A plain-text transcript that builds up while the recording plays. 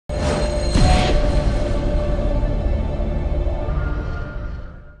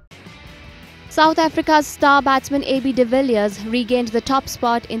South Africa's star batsman AB de Villiers regained the top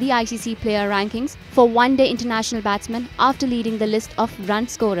spot in the ICC player rankings for one-day international batsmen after leading the list of run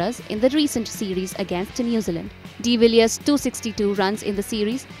scorers in the recent series against New Zealand. De Villiers' 262 runs in the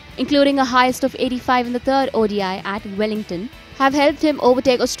series, including a highest of 85 in the third ODI at Wellington, have helped him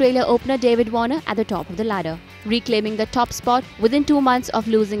overtake Australia opener David Warner at the top of the ladder, reclaiming the top spot within 2 months of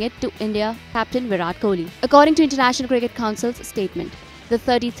losing it to India captain Virat Kohli. According to International Cricket Council's statement, the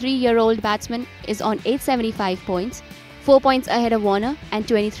 33-year-old batsman is on 875 points, 4 points ahead of Warner and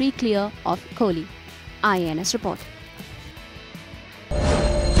 23 clear of Kohli. IANS report.